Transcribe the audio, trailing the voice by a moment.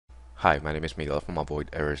Hi, my name is Miguel from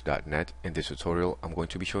AvoidErrors.net. In this tutorial, I'm going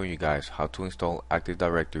to be showing you guys how to install Active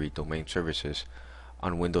Directory domain services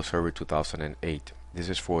on Windows Server 2008. This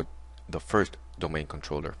is for the first domain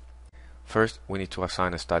controller. First, we need to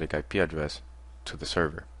assign a static IP address to the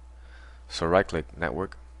server. So right-click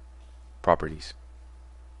Network, Properties,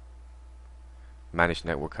 Manage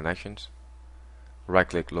Network Connections,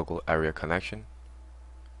 right-click Local Area Connection,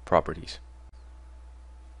 Properties.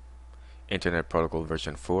 Internet Protocol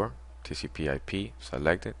version 4, TCP/IP,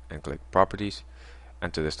 select it and click Properties,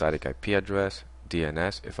 enter the static IP address,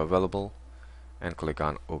 DNS if available, and click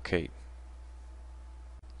on OK.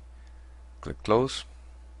 Click Close,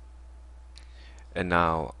 and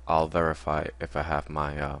now I'll verify if I have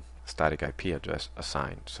my static IP address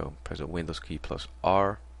assigned. So press the Windows key plus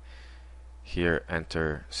R, here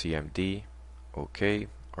enter CMD, OK,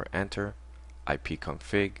 or enter,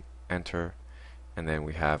 ipconfig, enter, and then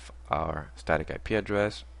we have our static IP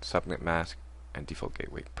address, subnet mask, and default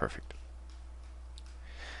gateway. Perfect.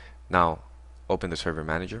 Now open the server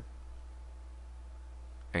manager,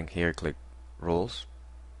 and here click roles,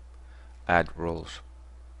 add roles.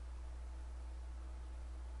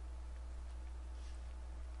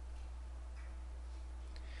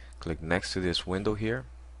 Click next to this window here.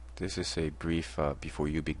 This is a brief before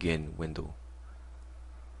you begin window.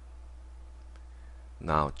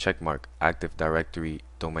 Now checkmark Active Directory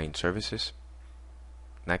domain services.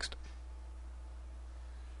 Next.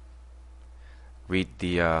 Read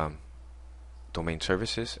the domain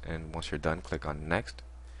services, and once you're done, click on next.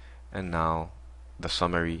 And now the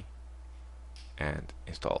summary and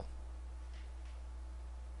install.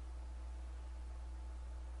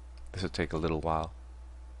 This will take a little while.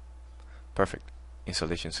 Perfect.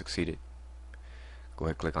 Installation succeeded. Go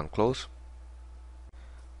ahead, click on close.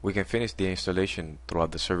 We can finish the installation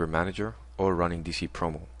throughout the server manager or running DC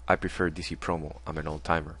Promo. I prefer DC Promo. I'm an old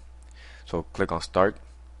timer. So click on Start,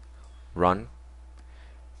 Run,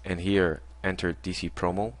 and here enter DC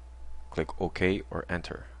Promo. Click OK or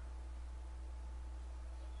Enter.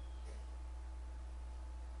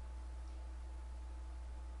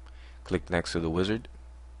 Click next to the wizard.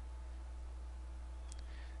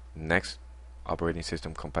 Next, operating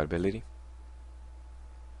system compatibility.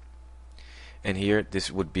 And here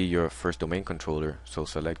this would be your first domain controller, so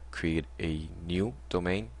select create a new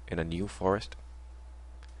domain in a new forest.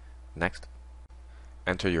 Next,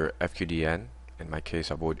 enter your FQDN, in my case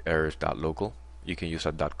avoiderrors.local. You can use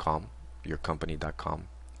a .com, your company.com,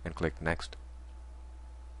 and click next.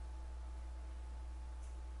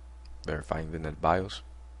 Verifying the net BIOS.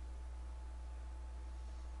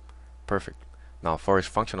 Perfect. Now for its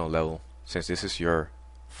functional level, since this is your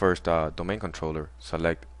first domain controller,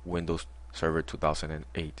 select Windows Server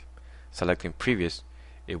 2008. Selecting previous,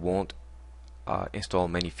 it won't install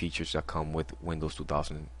many features that come with Windows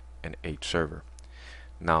 2008 Server.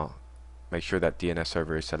 Now make sure that DNS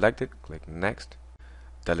server is selected, click next.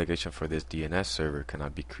 Delegation for this DNS server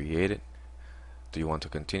cannot be created. Do you want to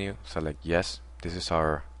continue? Select yes. This is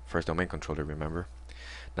our first domain controller, remember.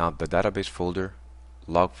 Now the database folder,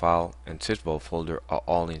 log file, and sysvol folder are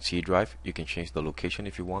all in C drive. You can change the location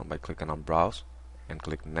if you want by clicking on browse and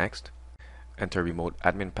click next. Enter remote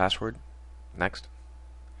admin password. Next.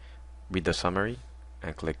 Read the summary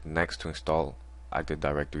and click next to install Active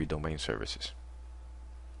Directory domain services.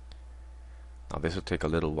 Now this will take a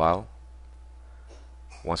little while.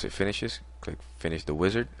 Once it finishes, click finish the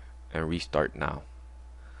wizard and restart now.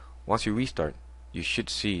 Once you restart, you should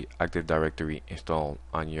see Active Directory installed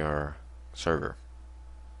on your server.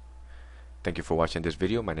 Thank you for watching this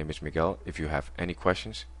video. My name is Miguel. If you have any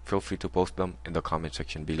questions, feel free to post them in the comment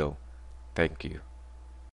section below. Thank you.